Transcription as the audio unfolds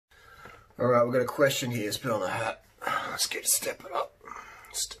All right, we've got a question here. Let's put on a hat. Let's step it up.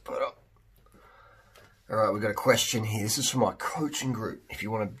 Step it up. All right, we've got a question here. This is from my coaching group. If you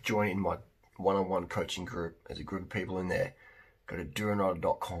want to join in my one-on-one coaching group, there's a group of people in there. Go to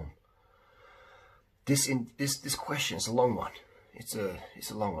durianrider.com. This question is a long one. It's a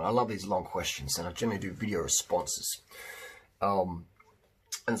long one. I love these long questions, and I generally do video responses. And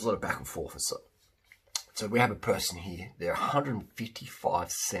there's a lot of back and forth and so. So we have a person here. They're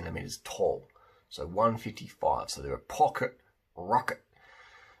 155 centimeters tall. So 155. So they're a pocket rocket.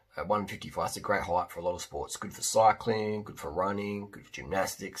 At 155, that's a great height for a lot of sports. Good for cycling, good for running, good for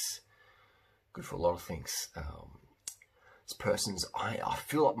gymnastics, good for a lot of things. This person's, I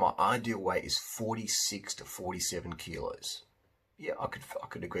feel like my ideal weight is 46 to 47 kilos. Yeah, I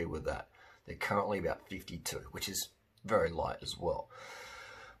could agree with that. They're currently about 52, which is very light as well.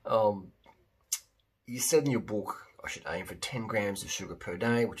 You said in your book I should aim for 10 grams of sugar per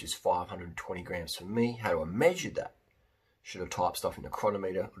day, which is 520 grams for me. How do I measure that? Should I type stuff in the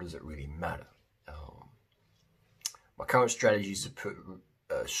chronometer, or does it really matter? My current strategy is to put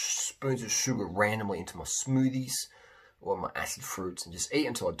spoons of sugar randomly into my smoothies or my acid fruits and just eat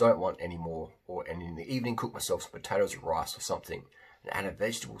until I don't want any more. And in the evening, cook myself some potatoes or rice or something and add a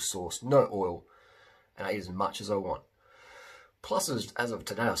vegetable sauce, no oil, and I eat as much as I want. Plus, as of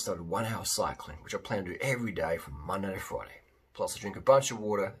today, I started 1 hour cycling, which I plan to do every day from Monday to Friday. Plus, I drink a bunch of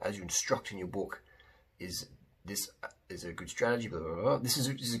water, as you instruct in your book. Is a good strategy? Blah, blah, blah. This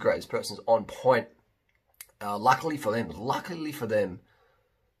is great. This person's on point. Luckily for them,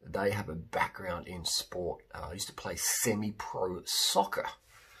 they have a background in sport. I used to play semi-pro soccer,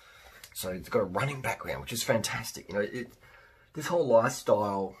 so they've got a running background, which is fantastic. You know, this whole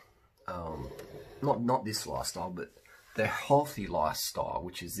lifestyle, not this lifestyle, but the healthy lifestyle,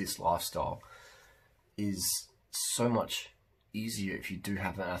 which is this lifestyle, is so much easier if you do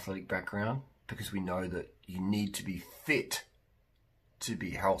have an athletic background, because we know that you need to be fit to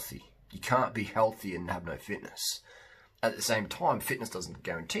be healthy. You can't be healthy and have no fitness. At the same time, fitness doesn't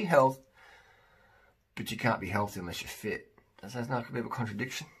guarantee health, but you can't be healthy unless you're fit. Does that sound like a bit of a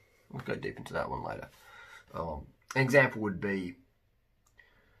contradiction? We'll go deep into that one later. An example would be,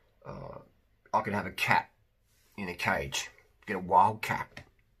 I could have a cat in a cage. Get a wild cat,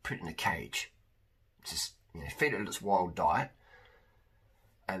 put it in a cage. Just, feed it its wild diet,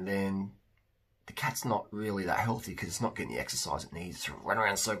 and then the cat's not really that healthy because it's not getting the exercise it needs to run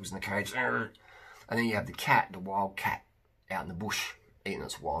around in circles in the cage. And then you have the wild cat, out in the bush eating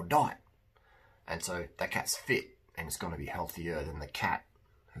its wild diet. And so that cat's fit and it's going to be healthier than the cat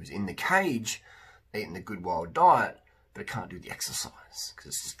who's in the cage eating the good wild diet, but it can't do the exercise because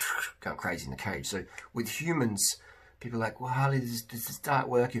it's just going crazy in the cage. So with humans, people are like, well, Harley, does this diet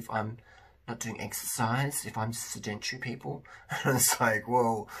work if I'm not doing exercise, if I'm sedentary people? And it's like,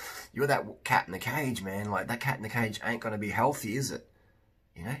 well, you're that cat in the cage, man. Like, that cat in the cage ain't going to be healthy, is it?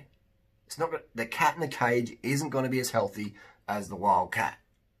 You know? It's not the cat in the cage isn't going to be as healthy as the wild cat.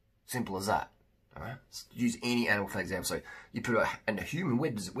 Simple as that. All right? Use any animal for example. So you put a human,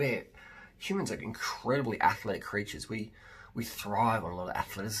 where humans are incredibly athletic creatures. We thrive on a lot of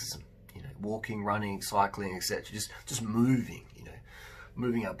athleticism. You know, walking, running, cycling, etc. Just moving. You know,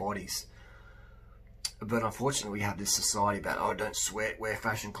 moving our bodies. But unfortunately, we have this society about, oh, don't sweat, wear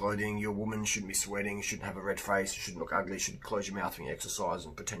fashion clothing, you're a woman, shouldn't be sweating, you shouldn't have a red face, you shouldn't look ugly, you should close your mouth when you exercise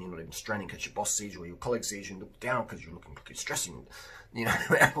and pretend you're not even straining because your boss sees you or your colleague sees you and look down because you're looking like you're stressing. You know,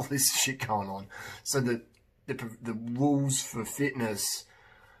 all this shit going on. So the rules for fitness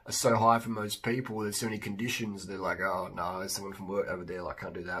are so high for most people, there's so many conditions, they're like, oh no, there's someone from work over there, like,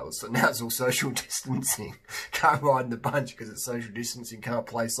 can't do that. So now it's all social distancing. Can't ride in the bunch because it's social distancing, can't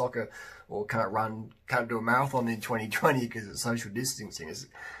play soccer or can't run, can't do a marathon in 2020 because it's social distancing.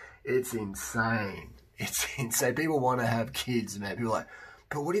 It's insane. It's insane. People want to have kids, man. People are like,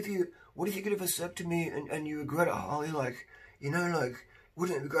 but what if you get a vasectomy and you regret it? Oh, you're like, like,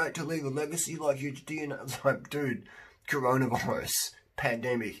 wouldn't it be great to leave a legacy like your DNA? It's like, dude, coronavirus,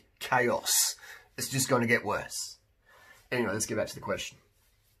 pandemic, chaos. It's just going to get worse. Anyway, let's get back to the question.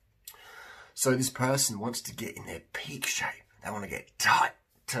 So this person wants to get in their peak shape. They want to get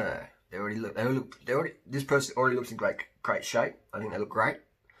tighter. This person already looks in great shape. I think they look great.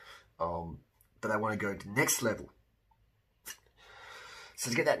 But they want to go to the next level. So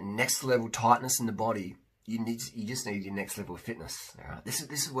to get that next level tightness in the body, you just need your next level of fitness. All right? This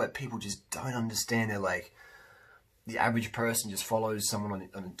is what people just don't understand. They're like, the average person just follows someone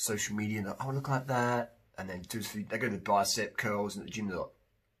on social media and they're like, oh, look like that. And then they go to the bicep curls in the gym. They're like,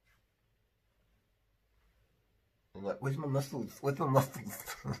 where's my muscles? Where's my muscles?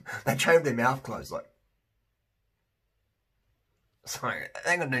 They train with their mouth closed, like. So it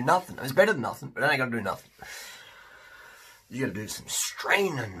ain't gonna do nothing. It's better than nothing, but it ain't gonna do nothing. You gotta do some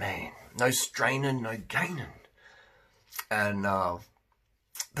straining, man. No straining, no gaining. And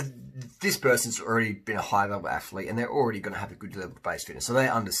but this person's already been a high level athlete, and they're already gonna have a good level of base fitness, so they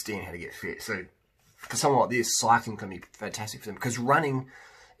understand how to get fit. So for someone like this, cycling can be fantastic for them, because running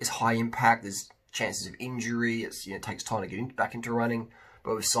is high impact. There's chances of injury. It's, you know, it takes time to get back into running.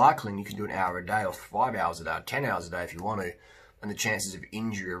 But with cycling, you can do an hour a day, or 5 hours a day, or 10 hours a day if you want to, and the chances of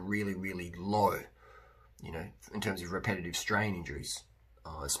injury are really, really low, you know, in terms of repetitive strain injuries,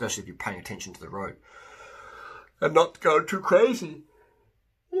 especially if you're paying attention to the road and not going too crazy.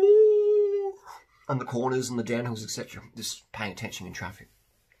 And the corners and the downhills, etc. Just paying attention in traffic.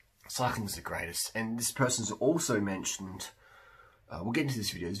 Cycling is the greatest. And this person's also mentioned, we'll get into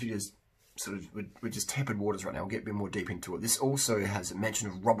this video. This video's sort of, we're just tepid waters right now. We'll get a bit more deep into it. This also has a mention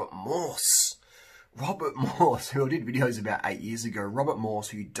of Robert Morse. Robert Morse, who I did videos about 8 years ago. Robert Morse,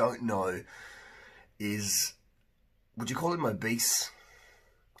 who you don't know, is, would you call him obese?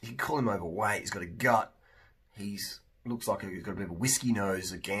 You could call him overweight. He's got a gut. Looks like he's got a bit of a whiskey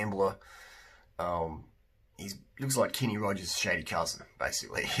nose, a gambler. He looks like Kenny Rogers' shady cousin,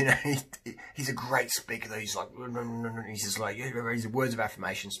 basically. You know, he's a great speaker, though. He's like, he's just like, he's a words of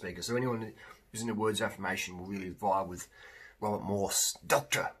affirmation speaker. So anyone who's into words of affirmation will really vibe with Robert Morse.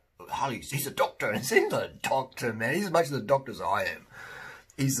 Doctor. He's a doctor, and it seems like a doctor, man. He's as much of a doctor as I am.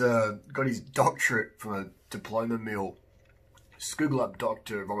 He's got his doctorate from a diploma mill. Just Google up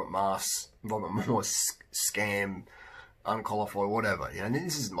Dr. Robert Morse scam, unqualified, whatever. You know, and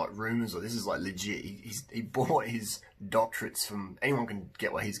this isn't like rumours, or this is like legit. He bought his doctorates from, anyone can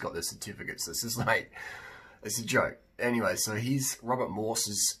get where he's got the certificates. It's just like, it's a joke. Anyway, so Robert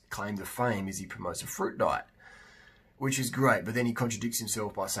Morse's claim to fame is he promotes a fruit diet, which is great, but then he contradicts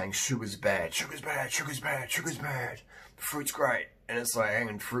himself by saying sugar's bad, sugar's bad, sugar's bad, sugar's bad. Fruit's great, and it's like, hang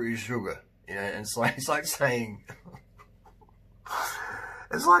on, fruit is sugar, you know. And it's like saying,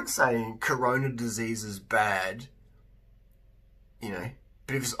 it's like saying corona disease is bad, you know.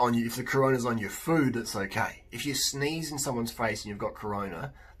 But if it's on you, if the corona's on your food, it's okay. If you sneeze in someone's face and you've got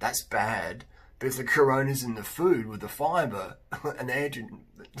corona, that's bad. But if the corona's in the food with the fibre and the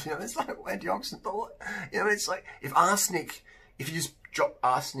you know, it's like antioxidant thought. You know, it's like if you just drop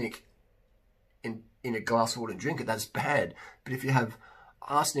arsenic in a glass of water and drink it, that's bad. But if you have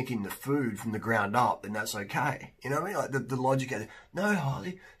arsenic in the food from the ground up, then that's okay. You know what I mean? Like the logic of, no,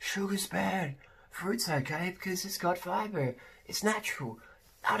 Harley, sugar's bad. Fruit's okay because it's got fibre. It's natural.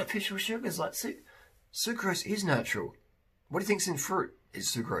 Artificial sugars like sucrose is natural. What do you think's in fruit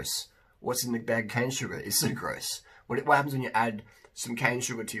is sucrose. What's in the bag cane sugar is sucrose. What happens when you add some cane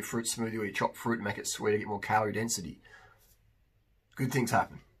sugar to your fruit smoothie, or you chop fruit and make it sweeter, get more calorie density? Good things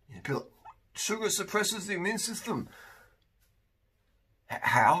happen. You know, people, sugar suppresses the immune system.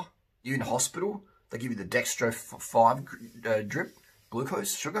 How? You in hospital? They give you the Dextro 5 drip,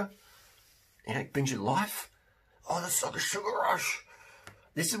 glucose, sugar. You know, it brings you life. Oh, that's like a sugar rush.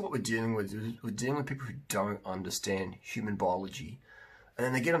 This is what we're dealing with. We're dealing with people who don't understand human biology. And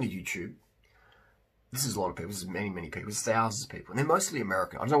then they get onto YouTube. This is a lot of people. This is many, many people. It's thousands of people. And they're mostly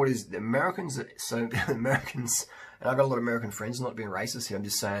American. I don't know what it is. The Americans, Americans, and I've got a lot of American friends, I'm not being racist here. I'm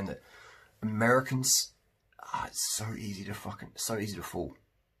just saying that Americans are so easy to fool.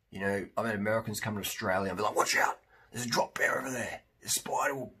 You know, I've had Americans come to Australia and be like, watch out. There's a drop bear over there. The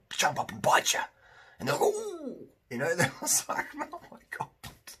spider will jump up and bite you. And they're like, ooh. You know, they're like, oh my God.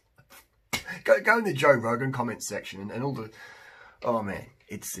 Go in the Joe Rogan comment section and all the, oh man,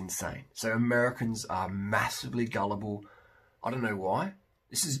 it's insane. So Americans are massively gullible. I don't know why.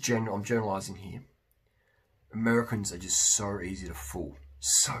 This is I'm generalizing here. Americans are just so easy to fool.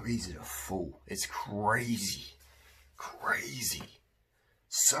 So easy to fool. It's crazy. Crazy.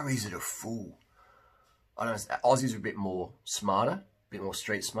 So easy to fool. I don't know, Aussies are a bit more smarter, a bit more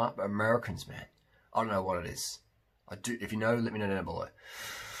street smart, but Americans, man, I don't know what it is. I do. If you know, let me know down below.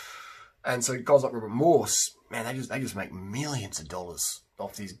 And so guys like Robert Morse, man, they just make millions of dollars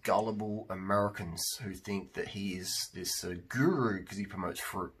off these gullible Americans who think that he is this guru because he promotes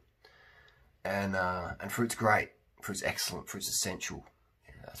fruit. And fruit's great. Fruit's excellent. Fruit's essential.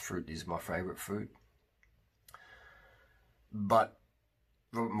 Yeah, fruit is my favourite food. But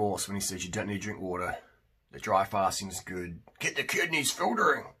Robert Morse, when he says you don't need to drink water, the dry fasting is good. Get the kidneys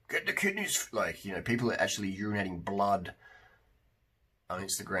filtering. Get the kidneys, like, you know, people are actually urinating blood on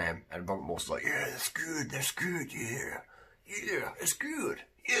Instagram, and Robert Morse is like, yeah, that's good, yeah, it's good,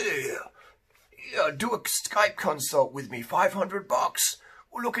 yeah, do a Skype consult with me, $500,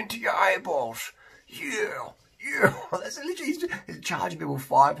 we'll look into your eyeballs, yeah, that's literally, he's charging people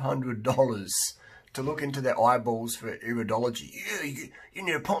 $500 to look into their eyeballs for iridology. Yeah, you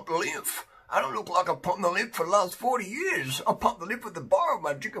need to pump the lymph. I don't look like I've pumped the lymph for the last 40 years. I pumped the lymph with the bar of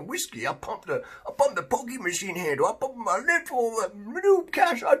my drinking whiskey. I pumped the pokey machine handle. I pumped my lymph all the noob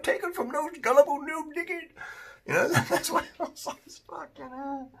cash I've taken from those gullible noob diggers. You know, that's why I was like, fucking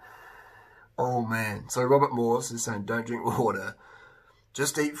hell. Oh, man. So Robert Morse is saying, don't drink water.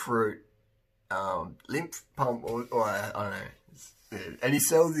 Just eat fruit. Lymph pump, or I don't know. And he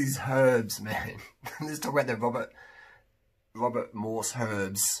sells these herbs, man. Let's talk about the Robert Morse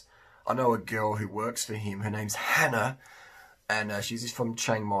herbs. I know a girl who works for him. Her name's Hannah, and she's from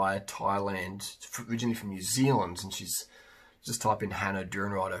Chiang Mai, Thailand, originally from New Zealand. And she's just type in Hannah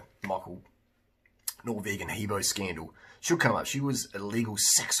durianrider Michael Norwegian Hebo scandal. She'll come up. She was a legal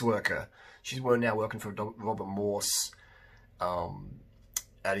sex worker. She's now working for Robert Morse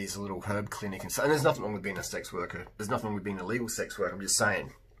at his little herb clinic. And there's nothing wrong with being a sex worker. There's nothing wrong with being a legal sex worker. I'm just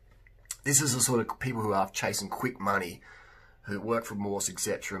saying, this is the sort of people who are chasing quick money, who work for Morse,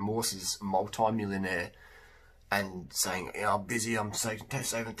 etc. Morse is a multi-millionaire and saying, you know, I'm busy, I'm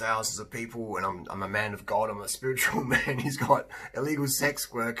saving thousands of people, and I'm a man of God, I'm a spiritual man. He's got illegal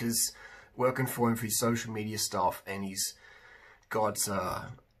sex workers working for him for his social media stuff, and he's God's,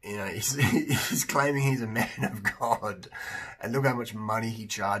 you know, he's claiming he's a man of God. And look how much money he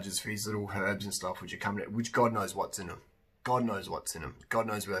charges for his little herbs and stuff, which are coming out, which God knows what's in them. God knows what's in them. God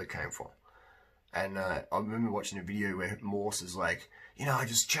knows where it came from. And I remember watching a video where Morse is like, you know,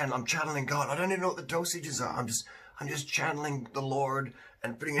 I'm channeling God. I don't even know what the dosages are. I'm just channeling the Lord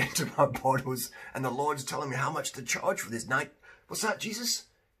and putting it into my bottles. And the Lord's telling me how much to charge for this night. What's that, Jesus?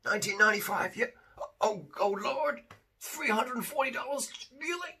 $19.95. Yeah. Oh, Lord. $340.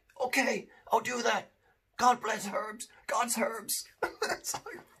 Really? Okay, I'll do that. God bless herbs. God's herbs.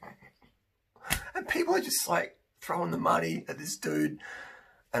 And people are just like throwing the money at this dude.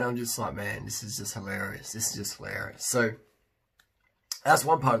 And I'm just like, man, this is just hilarious. This is just hilarious. So, that's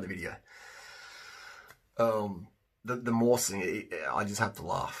one part of the video. The Morse thing, I just have to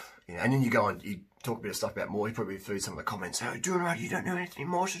laugh. You know? And then you go and you talk a bit of stuff about Morse. You probably through some of the comments. Oh, doing right, you don't know Anthony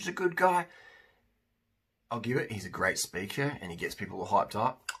Morse is a good guy. I'll give it. He's a great speaker and he gets people all hyped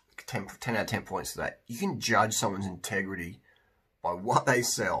up. 10 out of 10 points to that. You can judge someone's integrity by what they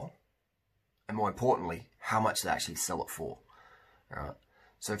sell. And more importantly, how much they actually sell it for. All right.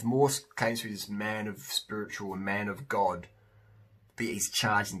 So if Morse claims to be this man of spiritual and man of God, but he's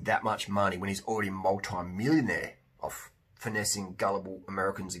charging that much money when he's already a multi-millionaire of finessing gullible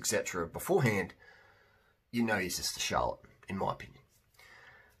Americans, etc. beforehand, you know he's just a charlatan, in my opinion.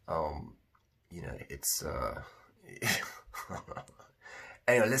 You know, it's...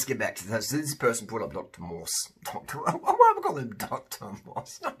 Anyway, let's get back to this. So this person brought up Dr. Morse. Why do I call him Dr.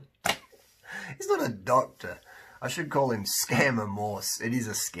 Morse? He's not a doctor. I should call him Scammer Morse. It is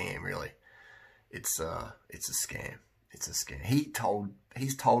a scam, really. It's a scam. It's a scam.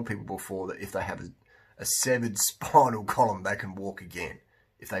 He's told people before that if they have a severed spinal column, they can walk again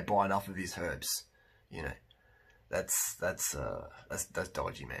if they buy enough of his herbs. You know, that's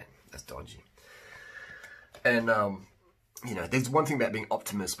dodgy, man. That's dodgy. And you know, there's one thing about being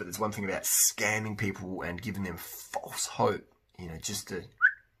optimist, but there's one thing about scamming people and giving them false hope. You know, just to,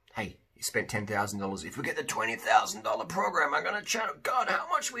 hey, you spent $10,000. If we get the $20,000 program, I'm gonna channel. God, how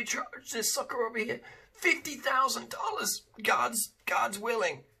much we charge this sucker over here? $50,000. God's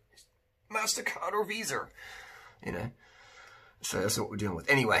willing. MasterCard or Visa. You know, so that's what we're dealing with.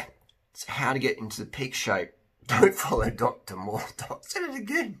 Anyway, it's how to get into the peak shape. Don't follow Dr. Morse. Said it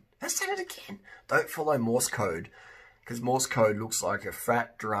again. I said it again. Don't follow Morse code, because Morse code looks like a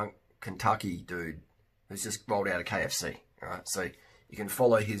fat, drunk Kentucky dude who's just rolled out of KFC. All right, so you can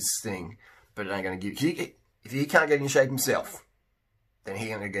follow his thing, but it ain't gonna give you. If he can't get in shape himself, then he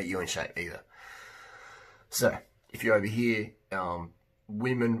ain't gonna get you in shape either. So if you're over here,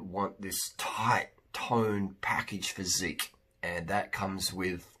 women want this tight, toned package physique, and that comes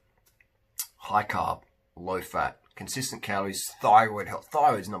with high carb, low fat, consistent calories, thyroid health.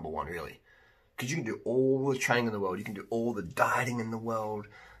 Thyroid's number one, really. Because you can do all the training in the world. You can do all the dieting in the world,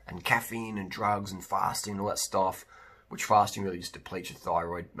 and caffeine and drugs and fasting and all that stuff, which fasting really just depletes your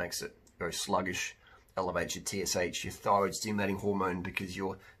thyroid, makes it very sluggish, elevates your TSH, your thyroid stimulating hormone, because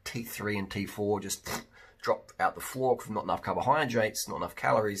your T3 and T4 just drop out the floor because not enough carbohydrates, not enough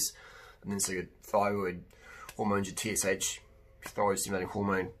calories, and then so your thyroid hormones, your TSH, thyroid stimulating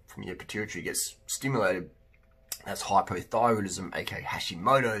hormone from your pituitary gets stimulated. That's hypothyroidism, aka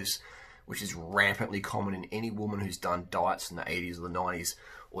Hashimoto's, which is rampantly common in any woman who's done diets in the 80s or the 90s,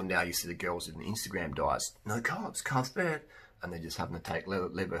 or now you see the girls in the Instagram diets, no carbs, carbs bad, and they're just having to take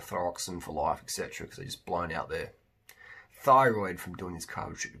levothyroxine for life, etc., because they're just blown out their thyroid from doing these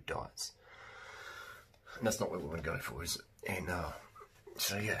carb-restricted diets. And that's not what we want to go for, is it? And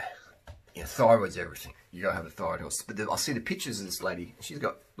so yeah, thyroid's everything. You gotta have a thyroid horse. But I see the pictures of this lady.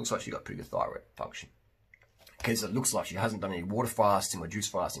 Looks like she got pretty good thyroid function. Because it looks like she hasn't done any water fasting or juice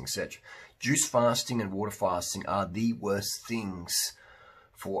fasting, etc. Juice fasting and water fasting are the worst things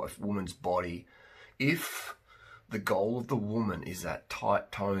for a woman's body. If the goal of the woman is that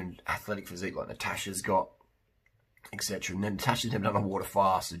tight-toned athletic physique like Natasha's got, etc. And then Natasha's never done a water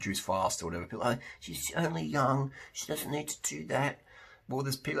fast, a juice fast, or whatever. People are like, she's only young, she doesn't need to do that. Well,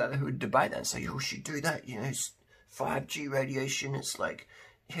 there's people out there who would debate that and say, oh, she do that, it's 5G radiation, it's like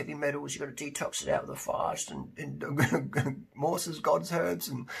heavy metals, you got to detox it out with a fast, and Morse's God's herbs,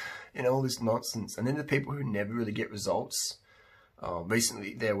 and all this nonsense. And then the people who never really get results.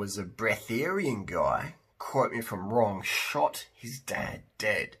 Recently, there was a breatharian guy, quote me if I'm wrong, shot his dad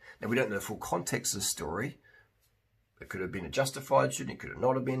dead. Now, we don't know the full context of the story. It could have been a justified shooting, it could have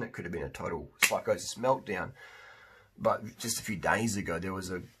not have been, it could have been a total psychosis meltdown. But just a few days ago, there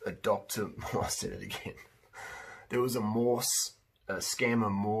was a doctor, I said it again, there was a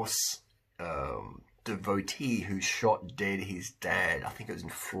scammer Morse devotee who shot dead his dad. I think it was in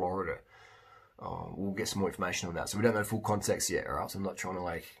Florida. We'll get some more information on that. So we don't know the full context yet, all right? So I'm not trying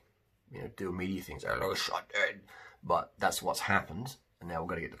to do a media thing. I was shot dead. But that's what's happened. And now we've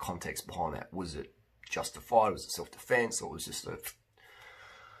got to get the context behind that. Was it justified? Was it self-defense? Or was it just an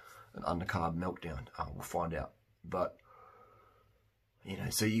undercarb meltdown? We'll find out. But,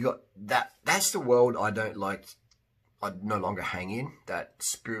 so you got that. That's the world I don't like. I no longer hang in. That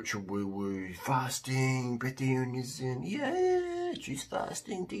spiritual woo-woo, fasting, breatharianism, juice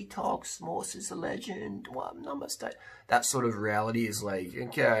fasting, detox, Morse is a legend, namaste. That sort of reality is like,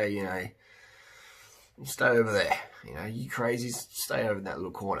 okay, you stay over there. You crazies, stay over in that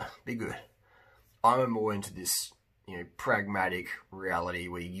little corner. Be good. I'm more into this, pragmatic reality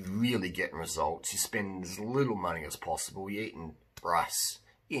where you're really getting results. You spend as little money as possible. You're eating rice,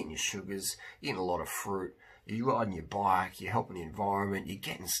 you're eating your sugars, you're eating a lot of fruit. You're riding your bike, you're helping the environment, you're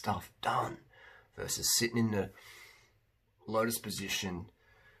getting stuff done. Versus sitting in the lotus position,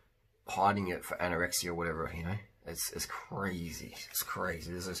 hiding it for anorexia or whatever, It's crazy. It's crazy.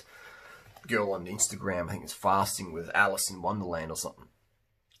 There's this girl on Instagram, I think it's fasting with Alice in Wonderland or something.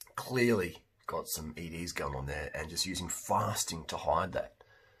 Clearly got some EDs going on there and just using fasting to hide that.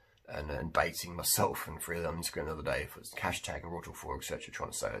 And baiting myself and Freely on Instagram the other day for hashtag and Royal 4, etc.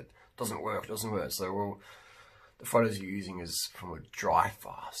 trying to say it doesn't work. So, well, the photos you're using is from a dry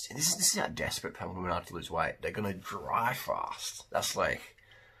fast. And this is how desperate women are to lose weight. They're going to dry fast. That's like,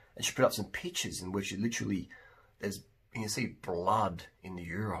 and she put up some pictures in which you can see blood in the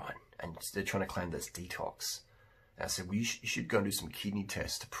urine. And they're trying to claim that's detox. And I said, well, you should go and do some kidney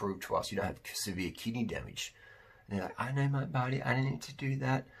tests to prove to us you don't have severe kidney damage. And they're like, I know my body, I don't need to do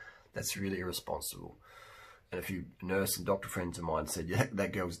that. That's really irresponsible. And a few nurse and doctor friends of mine said, yeah,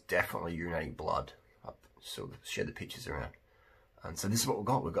 that girl's definitely urinating blood. I sort of shared the pictures around. And so this is what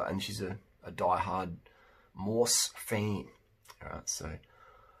we've got. And she's a die-hard Morse fan. All right, so,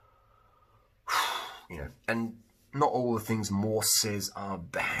 and not all the things Morse says are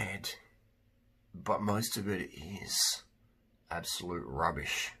bad, but most of it is absolute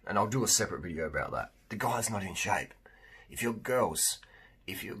rubbish. And I'll do a separate video about that. The guy's not in shape. If your goal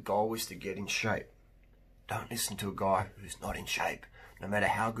is to get in shape, don't listen to a guy who's not in shape, no matter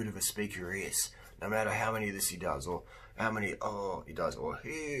how good of a speaker he is, no matter how many of this he does, or how many, he does, or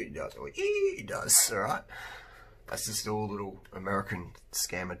he does, or he does, all right? That's just all little American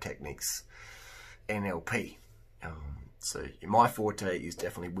scammer techniques, NLP. So my forte is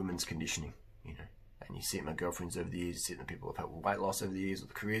definitely women's conditioning, and you see it in my girlfriends over the years, you see it in the people who've had weight loss over the years, or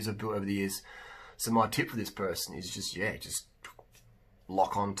the careers I've built over the years. So my tip for this person is just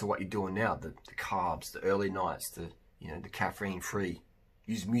lock on to what you're doing now, the carbs, the early nights, the caffeine free.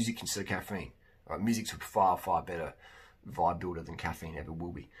 Use music instead of caffeine. Right? Music's a far, far better vibe builder than caffeine ever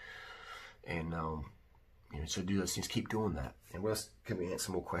will be. And so do those things, keep doing that. And what else can we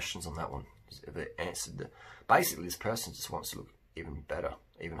answer more questions on that one? If it answered basically this person just wants to look even better,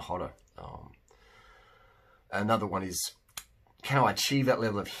 even hotter. Another one is, can I achieve that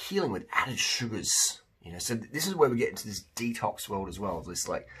level of healing with added sugars? So this is where we get into this detox world as well. This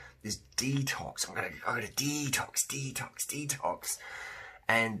detox. I'm gonna detox.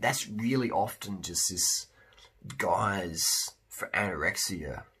 And that's really often just this guise for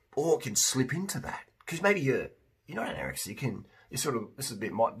anorexia, or can slip into that. Because maybe you're not anorexic. This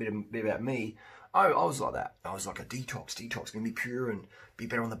might be about me. I was like that. I was like a detox, gonna be pure and be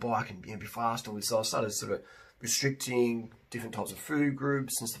better on the bike and be fast. All this. So I started sort of restricting different types of food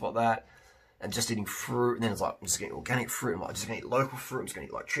groups and stuff like that. and just eating fruit. And then it's like, I'm just going to eat organic fruit. I'm like, just going to eat local fruit. I'm just going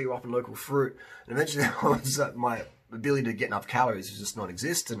to eat like tree ripe and local fruit. And eventually I was my ability to get enough calories was just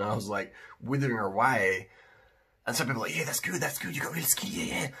non-existent. I was like withering away. And some people are like, yeah, that's good, you got really skinny,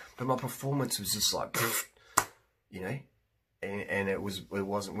 yeah. But my performance was just like, you know, and it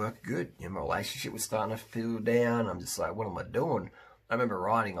wasn't working good. You know, my relationship was starting to feel down. I'm just like, what am I doing? I remember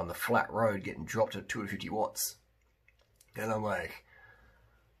riding on the flat road, getting dropped at 250 watts. And I'm like,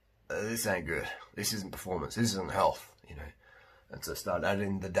 this ain't good. This isn't performance. This isn't health, you know. And so I started adding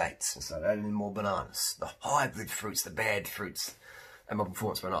in the dates. I started adding in more bananas, the hybrid fruits, the bad fruits. And my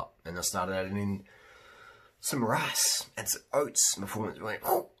performance went up. And I started adding in some rice and some oats. And performance went,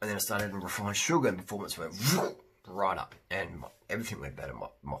 and then I started adding refined sugar, and performance went right up. And everything went better.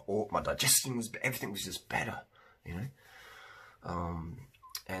 My digestion was, everything was just better, you know.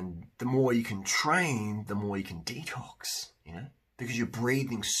 And the more you can train, the more you can detox, you know, because you're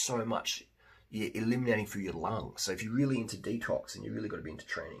breathing so much, you're eliminating through your lungs. So if you're really into detox, and you really got to be into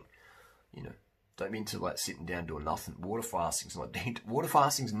training, you know, don't be into like sitting down doing nothing. Water fasting's not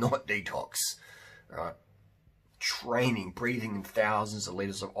detox, right? Training, breathing in thousands of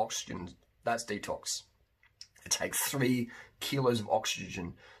liters of oxygen, that's detox. It takes 3 kilos of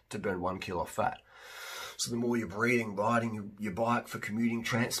oxygen to burn 1 kilo of fat. So the more you're breathing, riding your bike for commuting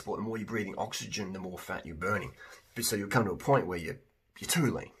transport, the more you're breathing oxygen, the more fat you're burning. So you'll come to a point where you're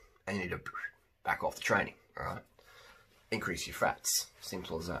too lean and you need to back off the training, all right? Increase your fats,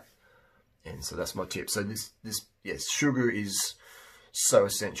 simple as that. And so that's my tip. So yes, sugar is so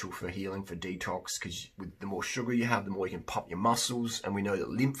essential for healing, for detox, because with the more sugar you have, the more you can pump your muscles. And we know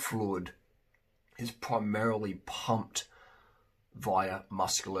that lymph fluid is primarily pumped via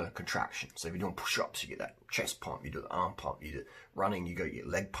muscular contraction. So if you're doing push-ups, you get that chest pump, you do the arm pump, you do running, you go get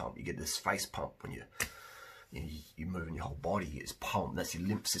leg pump, you get this face pump when you're moving your whole body, it's pumped. That's your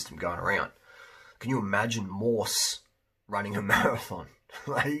lymph system going around. Can you imagine Morse running a marathon?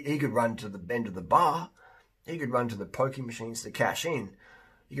 He could run to the bend of the bar, he could run to the poking machines to cash in,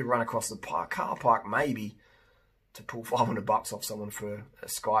 he could run across the car park maybe to pull $500 off someone for a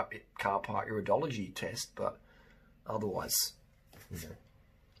Skype car park iridology test, but otherwise,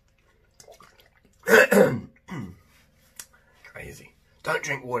 crazy. Don't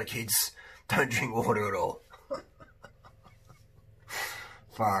drink water, kids. Don't drink water at all.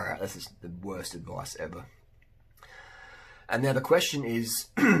 Far out. This is the worst advice ever. And now the question is,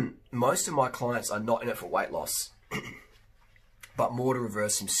 most of my clients are not in it for weight loss, but more to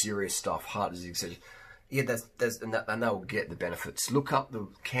reverse some serious stuff, heart disease, etc. Yeah, and they'll get the benefits. Look up the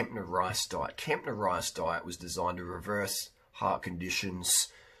Kempner Rice diet. Kempner Rice diet was designed to reverse heart conditions,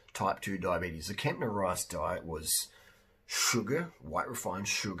 type 2 diabetes. The Kempner Rice diet was sugar, white refined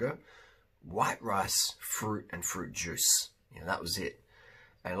sugar, white rice, fruit, and fruit juice. You know, that was it.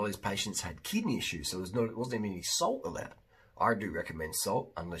 And all these patients had kidney issues, so it wasn't even any salt allowed. I do recommend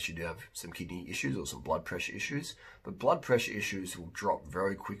salt, unless you do have some kidney issues or some blood pressure issues. But blood pressure issues will drop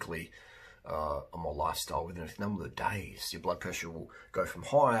very quickly on my lifestyle within a number of days. Your blood pressure will go from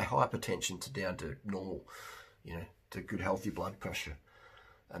high hypertension to down to normal, you know, to good healthy blood pressure,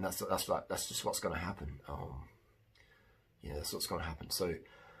 and that's just what's going to happen. Yeah, that's what's going to happen. So,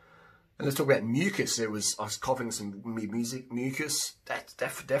 and let's talk about mucus. I was coughing some mucus. That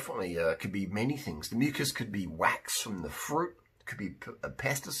definitely could be many things. The mucus could be wax from the fruit. It could be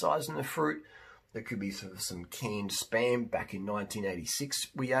pesticides in the fruit. There could be some canned spam back in 1986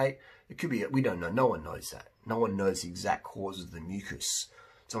 we ate. It could be, we don't know. No one knows that. No one knows the exact cause of the mucus.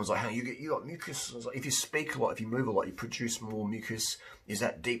 Someone's like, hey, you got mucus. I was like, if you speak a lot, if you move a lot, you produce more mucus. Is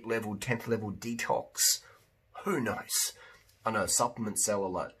that deep level, 10th level detox? Who knows? I know supplements sell a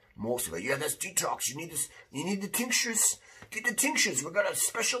lot. Morse, like, yeah, that's detox. You need the tinctures. Get the tinctures. We've got a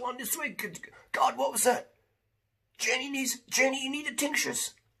special on this week. God, what was that? Jenny, you need the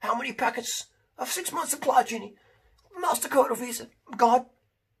tinctures. How many packets? Of 6 months supply, Jenny. MasterCard or Visa. God.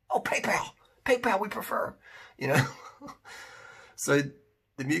 Oh, PayPal. PayPal we prefer. You know. So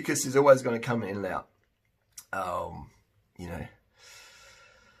the mucus is always going to come in and out. You know.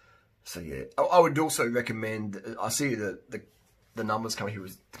 So yeah. I would also recommend, I see the numbers coming here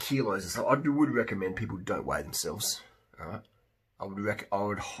with kilos and stuff. I would recommend people don't weigh themselves. Alright. I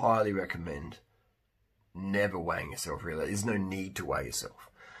would highly recommend never weighing yourself, really. There's no need to weigh yourself.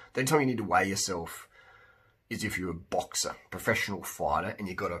 The only time you need to weigh yourself is if you're a boxer, professional fighter, and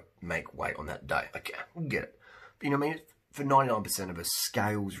you've got to make weight on that day. Okay, we'll get it. But you know what I mean? For 99% of us,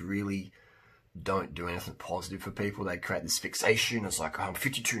 scales really don't do anything positive for people. They create this fixation. It's like, oh, I'm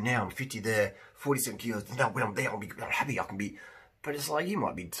 52 now, I'm 50 there, 47 kilos. No, when I'm there, I'm happy I can be. But it's like, you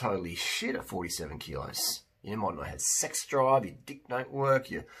might be totally shit at 47 kilos. You might not have sex drive, your dick don't work,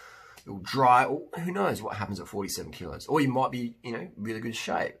 It'll dry, or who knows what happens at 47 kilos. Or you might be, you know, really good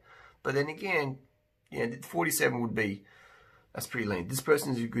shape. But then again, you know, 47 would be, that's pretty lean. This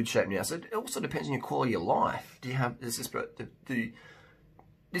person is in good shape now. So it also depends on your quality of life. Do you have, this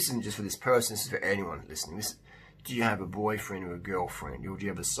isn't just for this person, this is for anyone listening. Do you have a boyfriend or a girlfriend? Or do you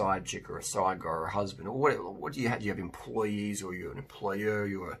have a side chick or a side guy or a husband? Or what do you have? Do you have employees, or you're an employer,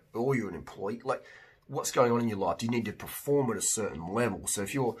 or you're an employee? Like, what's going on in your life? Do you need to perform at a certain level? So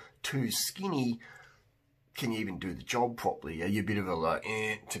if you're too skinny, can you even do the job properly? Are you a bit of a like,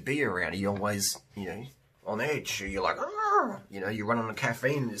 to be around? Are you always, you know, on edge? Are you like, you know, you run on the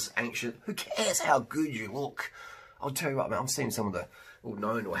caffeine and just anxious? Who cares how good you look? I'll tell you what, man, I've seen some of the, or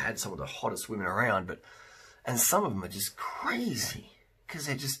known or had some of the hottest women around, and some of them are just crazy because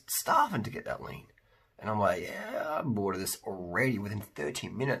they're just starving to get that lean. And I'm like, yeah, I'm bored of this already. Within 30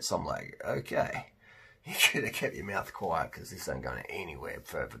 minutes, I'm like, okay, you could have kept your mouth quiet because this ain't going anywhere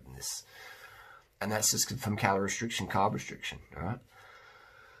further than this. And that's just from calorie restriction, carb restriction, all right?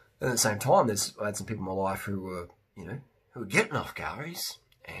 And at the same time, I had some people in my life who were, you know, who get enough calories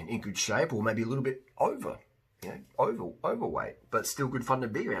and in good shape, or maybe a little bit over, you know, overweight, but still good fun to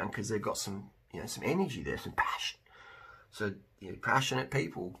be around because they've got some, you know, some energy there, some passion. So, you know, passionate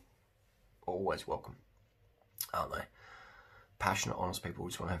people are always welcome, aren't they? Passionate, honest people who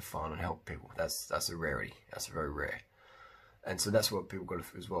just want to have fun and help people. That's a rarity. That's very rare. And so that's what people got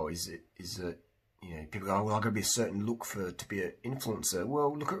to as well. Is that you know, people go, oh, well, I've got to be a certain look to be an influencer.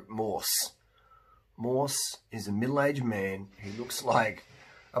 Well, look at Morse. Morse is a middle-aged man who looks like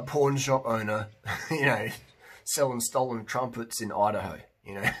a pawn shop owner, you know, selling stolen trumpets in Idaho.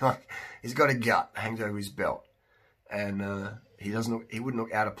 You know, like, he's got a gut, hangs over his belt, and he wouldn't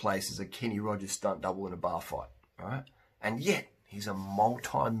look out of place as a Kenny Rogers stunt double in a bar fight, all right? And yet he's a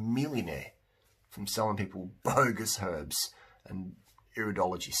multi-millionaire from selling people bogus herbs and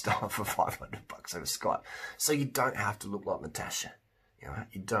iridology stuff for $500 over Skype. So you don't have to look like Natasha, you know.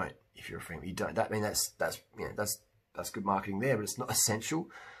 You don't. If you're a friend, you don't. I mean, that's you know, that's good marketing there, but it's not essential.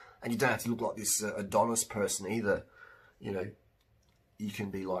 And you don't have to look like this Adonis person either. You know, you can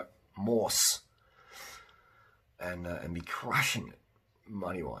be like Morse and be crushing it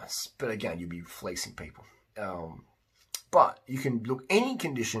money-wise. But again, you'll be fleecing people. But you can look any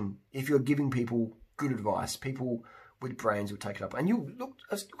condition if you're giving people good advice. People with brains will take it up, and you look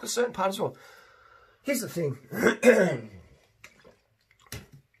a certain part as well. Here's the thing.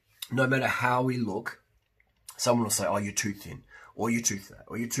 No matter how we look, someone will say, oh, you're too thin, or you're too fat,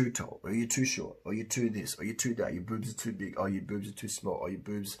 or you're too tall, or you're too short, or you're too this, or you're too that, your boobs are too big, or your boobs are too small, or your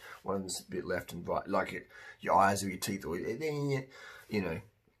boobs, one of them's a bit left and right, like your eyes or your teeth, or, you know,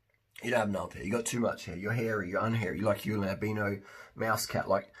 you don't have enough hair, you got too much hair, you're hairy, you're unhairy, like you're an albino mouse cat.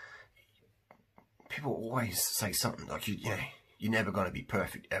 Like, people always say something like, you know, you're never going to be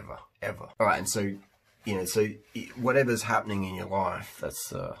perfect, ever. All right, and so, you know, so whatever's happening in your life,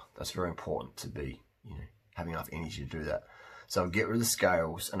 that's very important to be, you know, having enough energy to do that. So I'll get rid of the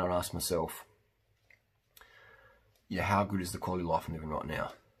scales, and I'll ask myself, yeah, how good is the quality of life I'm living right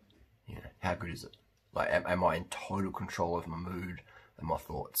now? You know, how good is it? Like, am I in total control of my mood and my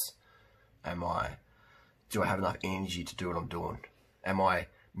thoughts? Do I have enough energy to do what I'm doing? Am I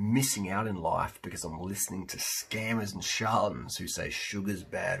missing out in life because I'm listening to scammers and charlatans who say sugar's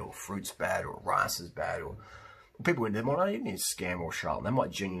bad, or fruit's bad, or rice is bad, or people, they might not even be a scam or charlatan. They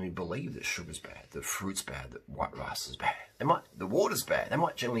might genuinely believe that sugar's bad, that fruit's bad, that white rice is bad. The water's bad. They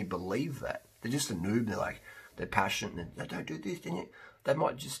might genuinely believe that. They're just a noob. They're passionate, and they don't do this, they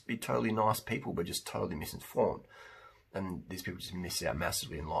might just be totally nice people, but just totally misinformed. And these people just miss out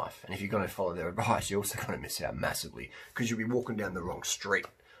massively in life. And if you're going to follow their advice, you're also going to miss out massively, because you'll be walking down the wrong street.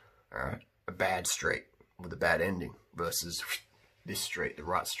 All right, a bad street with a bad ending versus this street, the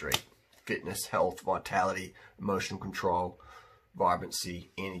right street. Fitness, health, vitality, emotional control,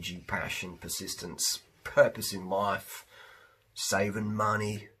 vibrancy, energy, passion, persistence, purpose in life, saving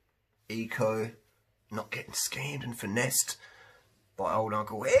money, eco, not getting scammed and finessed by old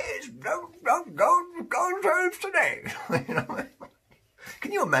Uncle Ed. Don't go home today. You know,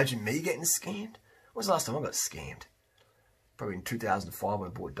 can you imagine me getting scammed? When was the last time I got scammed? Probably in 2005 when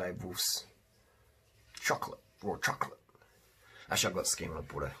I bought Dave Wolf's raw chocolate. Actually, I got scammed when I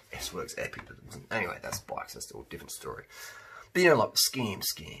bought a S-Works Epic. Anyway, that's bikes. That's still a different story. But, you know, like, scam,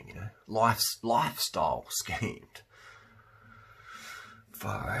 you know. Lifestyle scammed.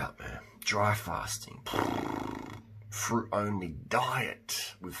 Far out, man. Dry fasting. Fruit-only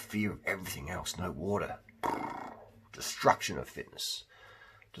diet with fear of everything else. No water. Destruction of fitness.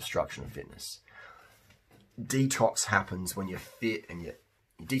 Detox happens when you're fit, and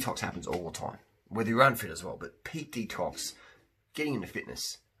detox happens all the time. Whether you're unfit as well, but peak detox, getting into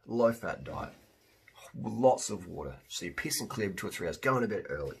fitness, low-fat diet, lots of water. So you're pissing clear for 2 or 3 hours, going to bed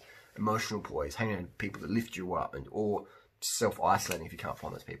early, emotional poise, hanging out with people that lift you up, or self-isolating if you can't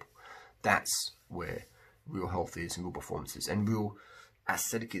find those people. That's where real health is, and real performance is, and real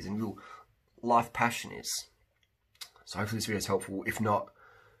aesthetic is, and real life passion is. So hopefully this video is helpful. If not,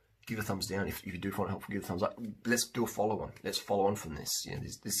 give a thumbs down. If you do find it helpful, give a thumbs up. Let's do a follow-on. Let's follow on from this. You know,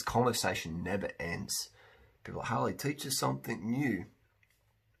 this conversation never ends. People are like, Harley, teach us something new.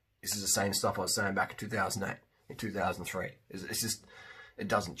 This is the same stuff I was saying back in 2008, in 2003. It's just, it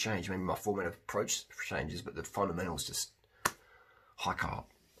doesn't change. Maybe my formative approach changes, but the fundamentals just high carb,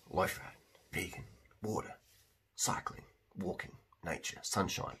 low fat, vegan, water, cycling, walking, nature,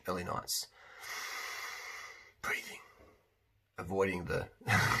 sunshine, early nights, breathing, avoiding the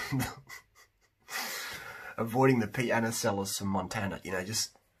avoiding the piano sellers from Montana, you know,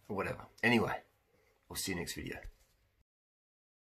 just whatever. Anyway, we'll see you next video.